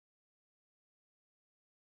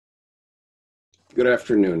Good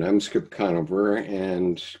afternoon. I'm Skip.conover,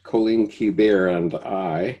 and Colleen Keybear and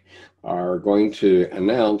I are going to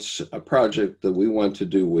announce a project that we want to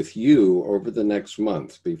do with you over the next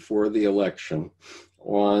month before the election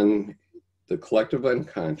on the collective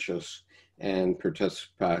unconscious and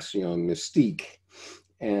participation mystique.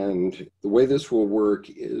 And the way this will work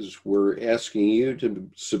is we're asking you to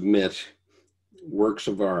submit works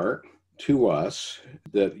of art to us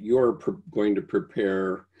that you're going to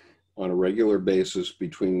prepare on a regular basis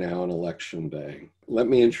between now and Election Day. Let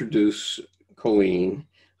me introduce Colleen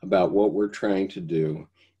about what we're trying to do,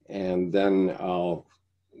 and then I'll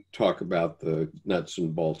talk about the nuts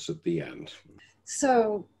and bolts at the end.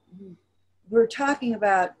 So we're talking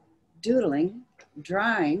about doodling,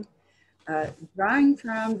 drawing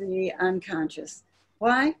from the unconscious.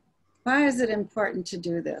 Why? Why is it important to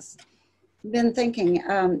do this? I've been thinking,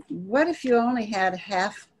 what if you only had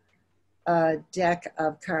half a deck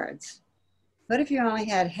of cards? What if you only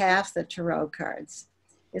had half the tarot cards?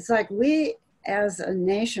 It's like we as a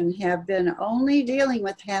nation have been only dealing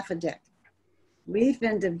with half a deck. We've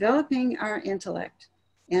been developing our intellect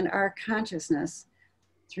and our consciousness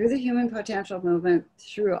through the human potential movement,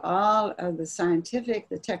 through all of the scientific,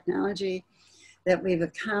 the technology that we've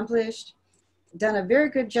accomplished, done a very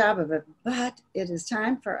good job of it, but it is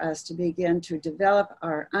time for us to begin to develop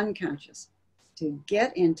our unconscious, to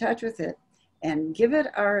get in touch with it and give it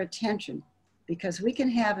our attention, because we can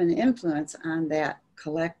have an influence on that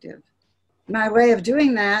collective. My way of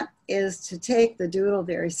doing that is to take the doodle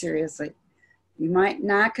very seriously. You might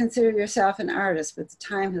not consider yourself an artist, but the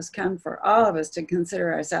time has come for all of us to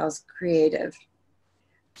consider ourselves creative.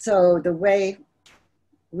 So the way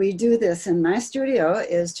we do this in my studio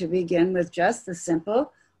is to begin with just the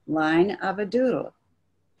simple line of a doodle,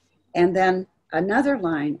 and then another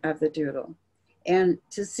line of the doodle, and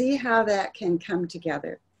to see how that can come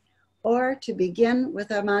together. Or to begin with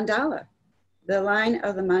a mandala, the line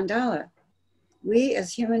of the mandala. We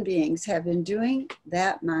as human beings have been doing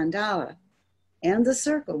that mandala and the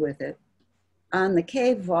circle with it on the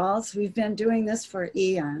cave walls. We've been doing this for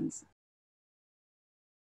eons.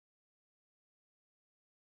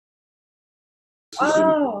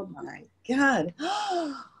 Oh my God.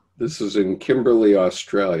 This is in Kimberley,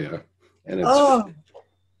 Australia, and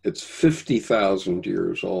it's 50,000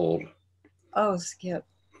 years old. Oh, Skip.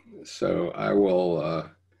 So I will,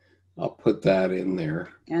 I'll put that in there.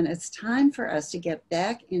 And it's time for us to get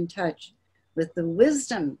back in touch with the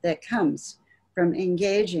wisdom that comes from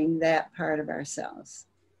engaging that part of ourselves.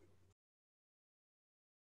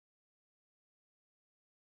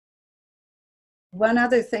 One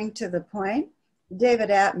other thing to the point, David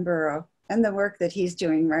Attenborough and the work that he's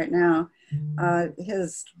doing right now,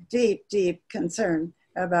 his deep, deep concern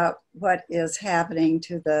about what is happening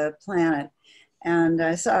to the planet. And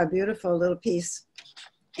I saw a beautiful little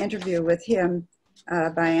interview with him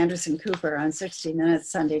by Anderson Cooper on 60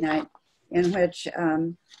 Minutes Sunday night, in which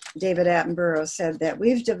David Attenborough said that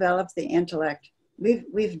we've developed the intellect.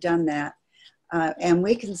 We've done that, and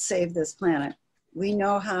we can save this planet. We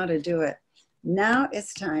know how to do it. Now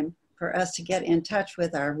it's time for us to get in touch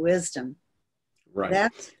with our wisdom. Right.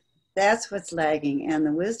 That's what's lagging, and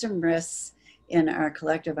the wisdom rests in our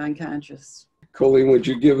collective unconscious. Colleen, would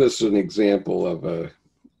you give us an example of a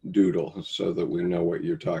doodle so that we know what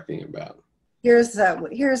you're talking about? Here's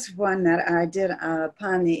one that I did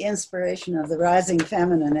upon the inspiration of the rising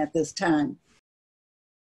feminine at this time.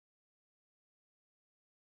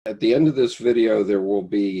 At the end of this video, there will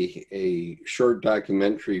be a short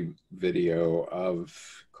documentary video of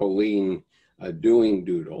Colleen doing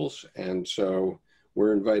doodles. And so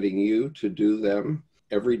we're inviting you to do them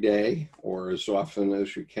every day or as often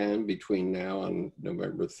as you can between now and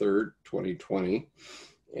November 3rd, 2020.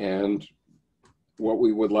 And what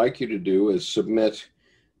we would like you to do is submit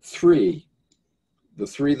the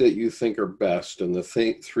three that you think are best and the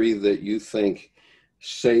three that you think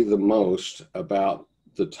say the most about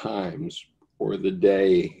the times or the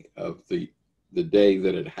day of the day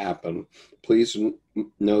that it happened. Please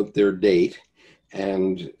note their date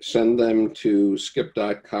and send them to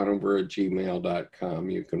skip.conover@gmail.com.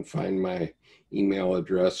 You can find my email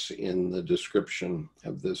address in the description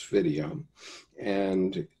of this video.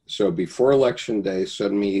 And so before Election Day,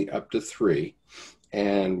 send me up to 3,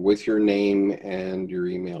 and with your name and your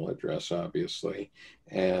email address, obviously.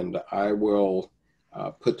 And I will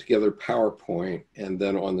put together PowerPoint, and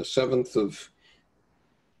then on the 7th of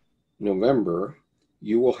November,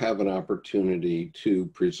 you will have an opportunity to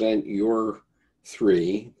present your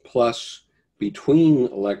 3, plus between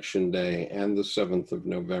Election Day and the 7th of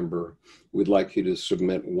November, we'd like you to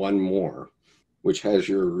submit one more, which has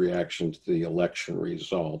your reaction to the election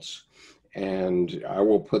results. And I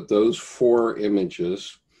will put those 4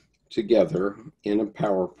 images together in a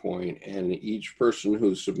PowerPoint, and each person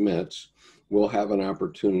who submits will have an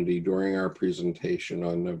opportunity during our presentation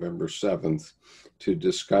on November 7th to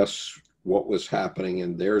discuss what was happening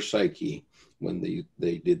in their psyche when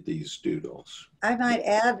they did these doodles. I might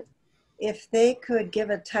add, if they could give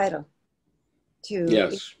a title to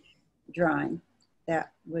Yes. each drawing,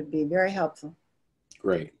 that would be very helpful.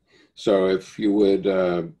 Great. So if you would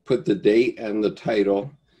put the date and the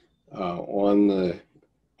title on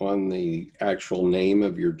the actual name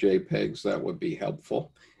of your JPEGs, that would be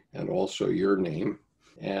helpful, and also your name.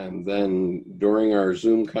 And then during our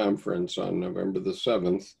Zoom conference on November the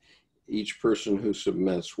 7th, each person who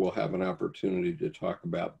submits will have an opportunity to talk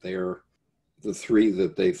about the 3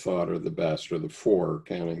 that they thought are the best, or the 4,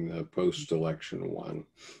 counting the post-election one.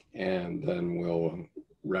 And then we'll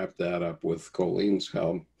wrap that up with Colleen's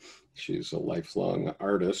help. She's a lifelong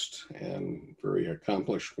artist and very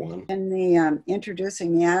accomplished one. And the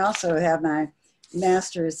introducing me, I also have my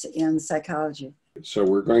master's in psychology. So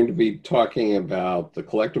we're going to be talking about the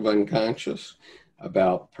collective unconscious,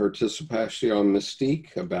 about participation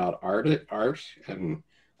mystique, about art and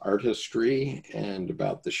artistry, and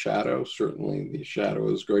about the shadow. Certainly the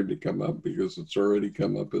shadow is going to come up because it's already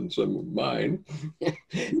come up in some of mine.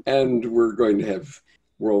 And we're going to have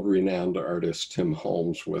world-renowned artist Tim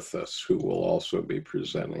Holmes with us, who will also be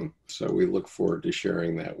presenting. So we look forward to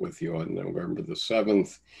sharing that with you on November the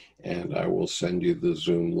 7th, and I will send you the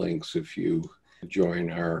Zoom links if you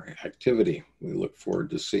join our activity. We look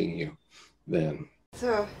forward to seeing you then.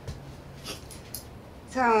 So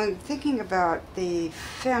I'm thinking about the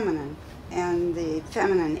feminine and the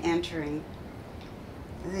feminine entering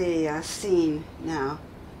the scene now.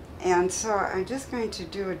 And so I'm just going to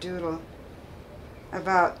do a doodle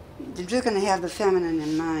about, I'm just going to have the feminine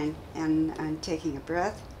in mind, and I'm taking a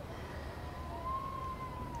breath.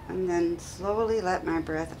 And then slowly let my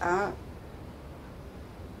breath out.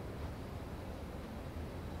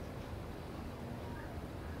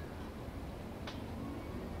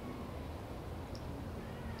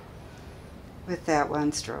 With that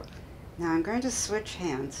one stroke. Now I'm going to switch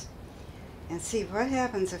hands and see what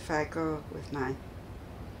happens if I go with my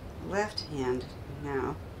left hand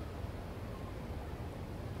now.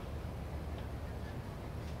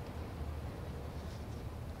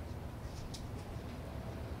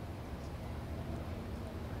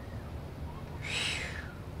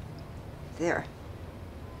 There.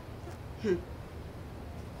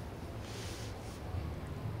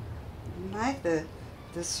 Like the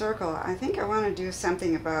circle, I think I want to do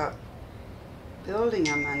something about building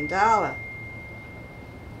a mandala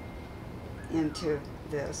into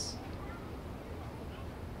this.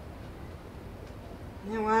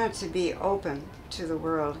 And I want it to be open to the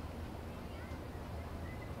world.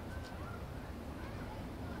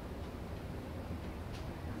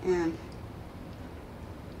 And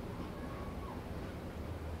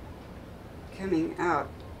coming out.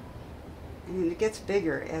 And it gets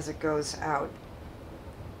bigger as it goes out.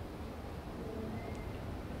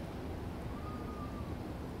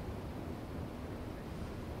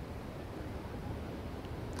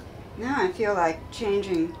 Now I feel like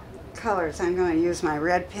changing colors. I'm going to use my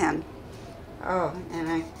red pen. Oh, and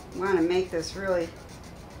I want to make this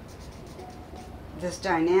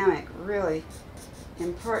dynamic really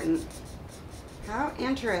important. How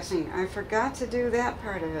interesting. I forgot to do that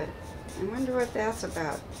part of it. I wonder what that's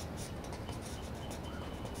about.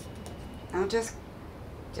 I'm just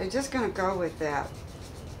going to go with that.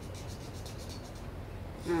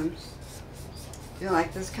 I feel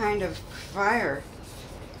like this kind of fire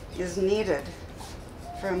is needed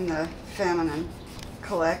from the feminine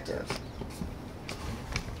collective,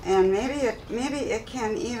 and maybe it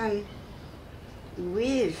can even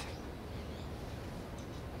weave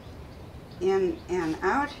in and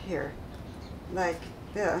out here like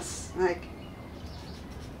this, like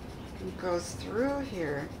it goes through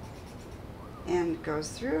here and goes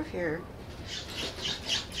through here,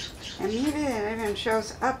 and maybe it even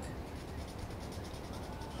shows up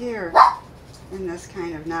here in this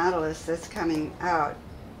kind of nautilus that's coming out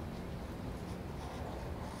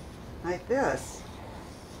like this.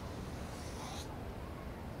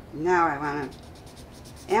 Now I want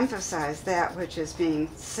to emphasize that which is being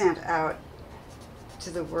sent out to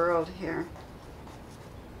the world here.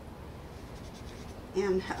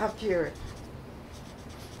 And up here,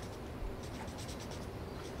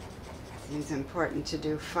 seems important to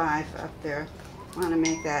do 5 up there. I want to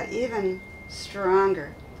make that even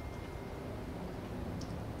stronger.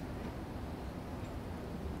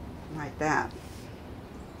 Like that.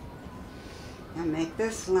 And make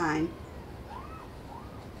this line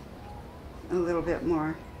a little bit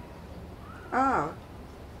more. Oh,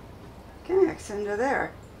 connects into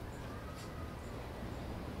there.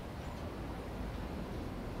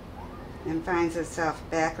 And finds itself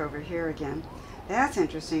back over here again. That's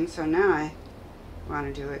interesting. So now I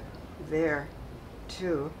want to do it there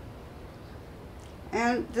too.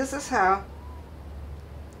 And this is how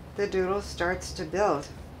the doodle starts to build.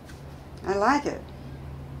 I like it.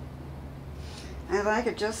 I like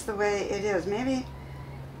it just the way it is. Maybe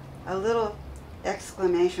a little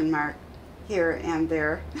exclamation mark here and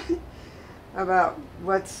there about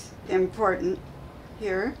what's important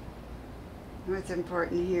here, what's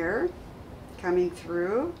important here, coming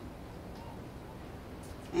through,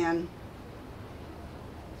 and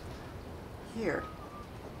here.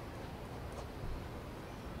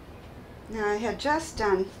 Now I had just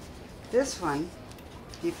done this one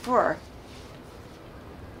before,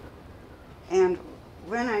 and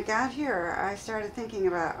when I got here I started thinking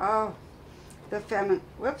about, oh, the feminine,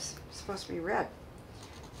 whoops, it's supposed to be red,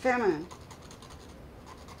 feminine.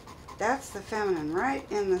 That's the feminine right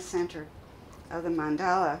in the center of the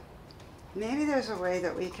mandala. Maybe there's a way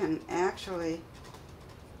that we can actually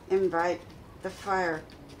invite the fire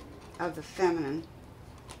of the feminine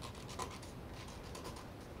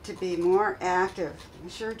to be more active. We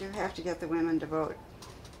sure do have to get the women to vote.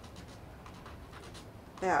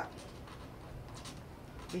 That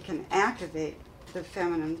we can activate the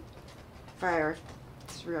feminine fire.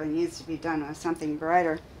 This really needs to be done with something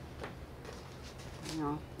brighter, you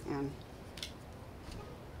know, and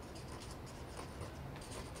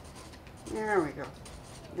there we go.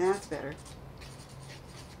 That's better.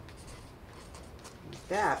 Like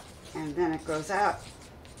that, and then it goes out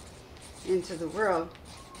into the world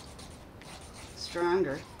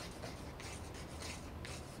stronger.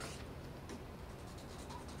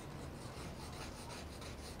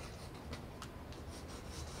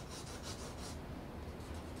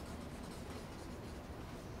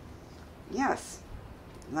 Yes,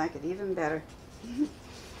 I like it even better.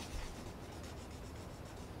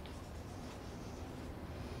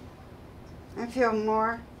 I feel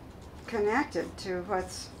more connected to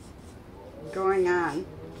what's going on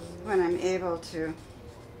when I'm able to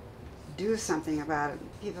do something about it.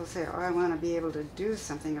 People say, oh, I want to be able to do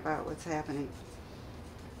something about what's happening.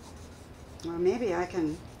 Well, maybe I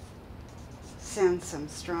can send some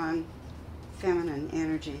strong feminine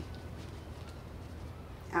energy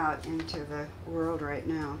out into the world right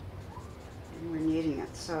now. And we're needing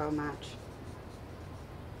it so much.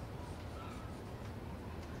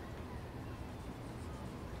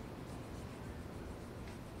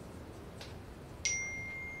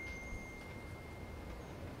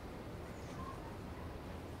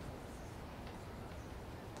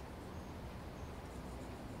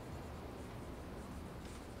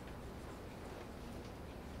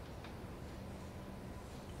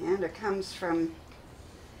 And it comes from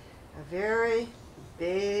a very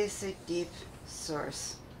basic, deep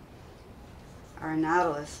source, our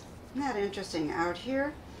Nautilus. Isn't that interesting? Out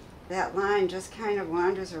here, that line just kind of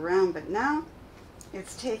wanders around, but now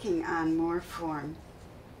it's taking on more form.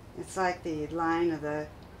 It's like the line of the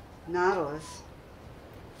Nautilus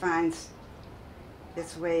finds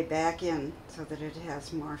its way back in so that it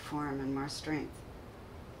has more form and more strength.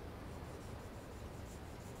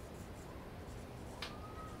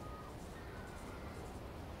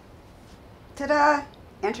 Ta-da!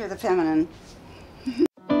 Enter the feminine.